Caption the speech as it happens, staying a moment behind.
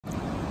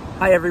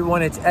Hi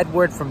everyone, it's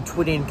Edward from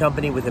Twitty &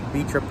 Company with a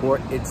beach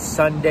report. It's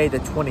Sunday the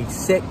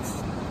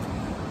 26th.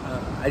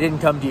 I didn't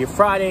come to you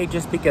Friday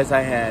just because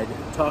I had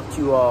talked to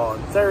you all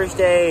on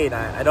Thursday, and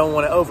I don't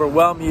want to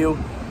overwhelm you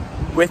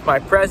with my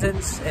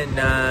presence. And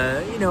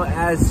you know,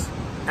 as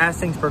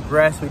things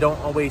progress, we don't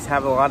always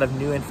have a lot of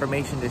new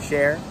information to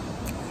share.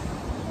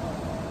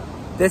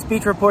 This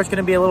beach report is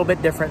going to be a little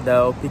bit different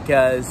though,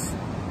 because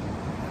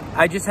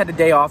I just had a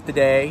day off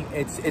today.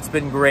 It's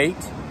been great.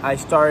 I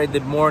started the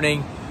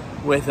morning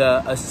with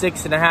a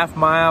 6.5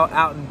 mile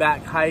out and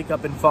back hike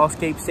up in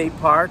Fallscape State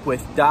Park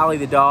with Dolly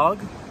the dog.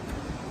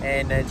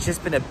 And it's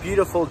just been a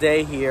beautiful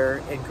day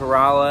here in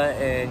Corolla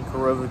and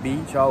Corova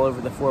Beach, all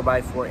over the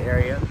 4x4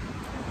 area.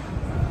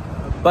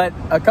 But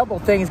a couple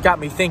things got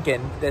me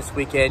thinking this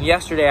weekend.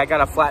 Yesterday I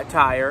got a flat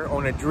tire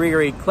on a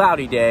dreary,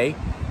 cloudy day.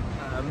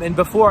 And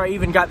before I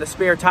even got the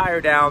spare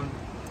tire down,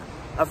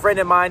 a friend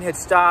of mine had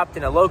stopped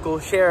and a local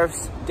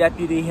sheriff's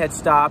deputy had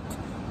stopped,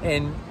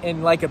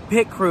 and like a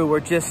pit crew were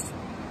just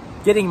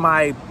getting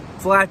my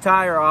flat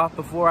tire off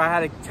before I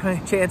had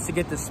a chance to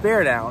get the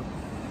spare down.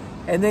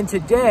 And then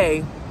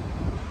today,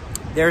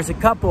 there's a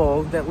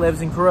couple that lives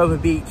in Corova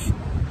Beach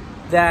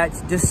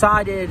that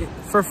decided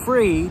for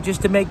free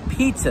just to make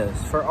pizzas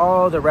for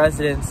all the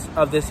residents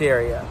of this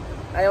area.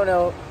 I don't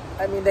know,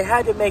 I mean, they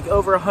had to make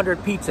over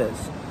 100 pizzas.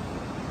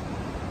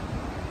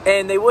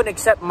 And they wouldn't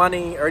accept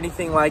money or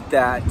anything like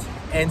that.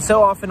 And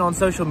so often on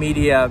social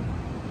media,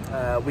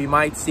 we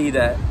might see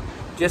that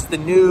just the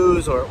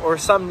news or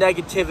some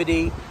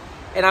negativity.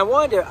 And I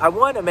wanted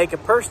to make a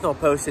personal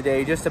post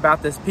today just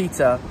about this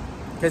pizza,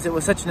 because it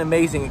was such an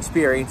amazing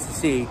experience to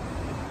see.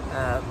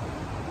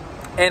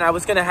 And I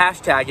was going to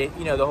hashtag it,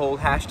 you know, the whole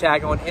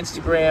hashtag on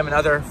Instagram and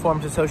other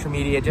forms of social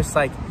media, just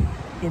like,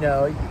 you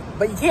know,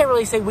 but you can't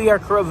really say we are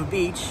Corova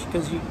Beach,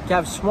 because you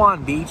have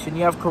Swan Beach and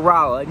you have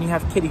Corolla and you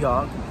have Kitty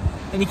Hawk.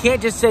 And you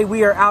can't just say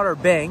we are Outer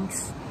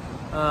Banks,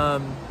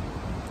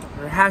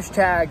 or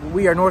hashtag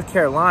we are North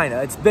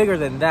Carolina. It's bigger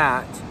than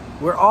that.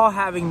 We're all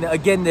having,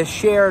 again, this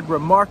shared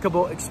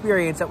remarkable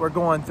experience that we're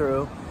going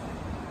through.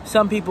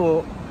 Some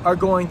people are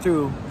going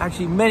through,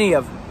 actually many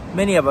of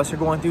us are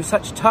going through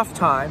such tough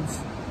times.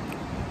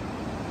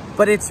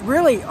 But it's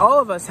really, all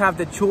of us have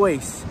the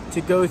choice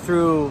to go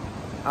through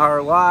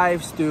our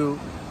lives, through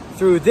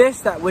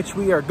this, that which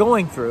we are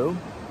going through,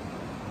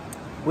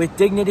 with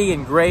dignity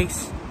and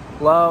grace,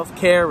 love,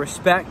 care,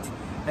 respect.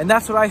 And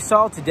that's what I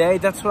saw today.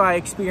 That's what I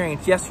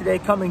experienced yesterday,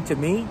 coming to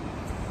me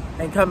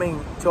and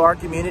coming to our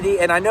community.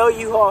 And I know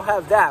you all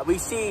have that. We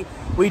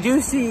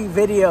do see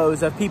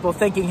videos of people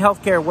thanking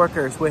healthcare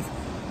workers with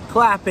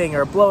clapping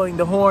or blowing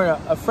the horn.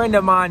 A friend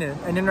of mine,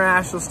 an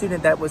international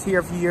student that was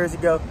here a few years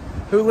ago,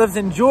 who lives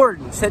in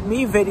Jordan, sent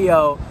me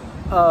video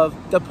of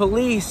the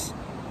police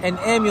and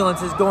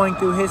ambulances going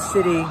through his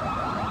city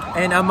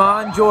and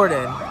Amman,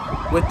 Jordan,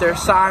 with their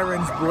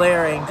sirens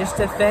blaring, just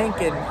to thank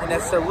and a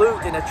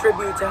salute and a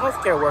tribute to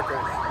healthcare workers.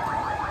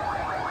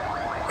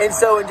 And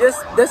so in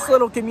just this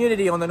little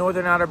community on the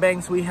northern Outer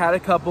Banks, we had a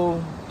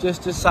couple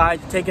just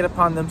decide to take it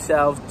upon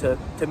themselves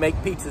to make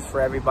pizzas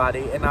for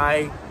everybody. And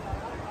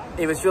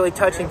it was really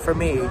touching for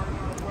me.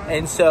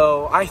 And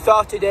so I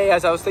thought today,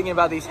 as I was thinking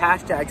about these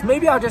hashtags,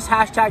 maybe I'll just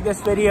hashtag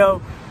this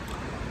video,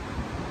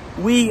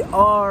 we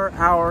are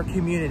our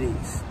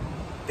communities.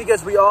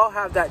 Because we all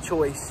have that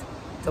choice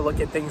to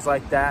look at things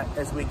like that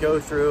as we go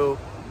through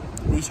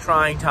these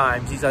trying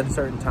times, these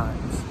uncertain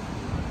times.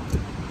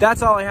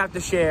 That's all I have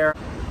to share.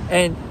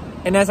 And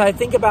as I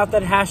think about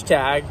that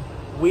hashtag,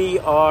 we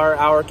are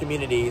our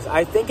communities,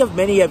 I think of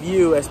many of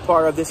you as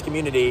part of this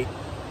community.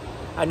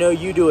 I know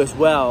you do as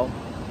well.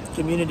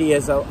 Community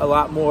is a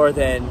lot more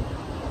than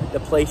the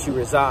place you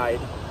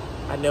reside.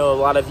 I know a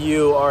lot of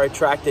you are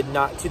attracted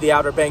not to the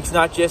Outer Banks,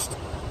 not just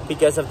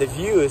because of the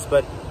views,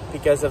 but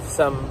because of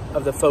some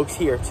of the folks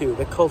here too,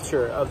 the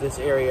culture of this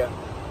area.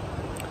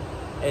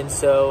 And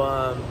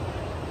so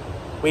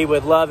we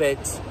would love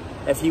it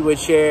if you would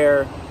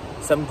share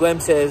some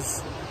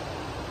glimpses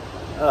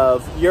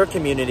of your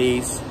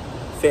communities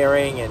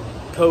faring and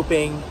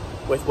coping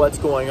with what's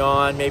going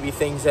on, maybe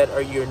things that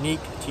are unique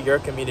to your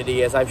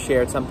community, as I've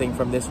shared something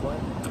from this one.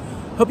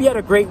 Hope you had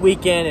a great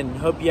weekend and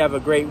hope you have a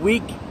great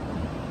week.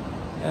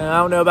 I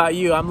don't know about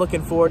you, I'm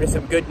looking forward to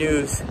some good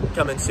news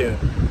coming soon.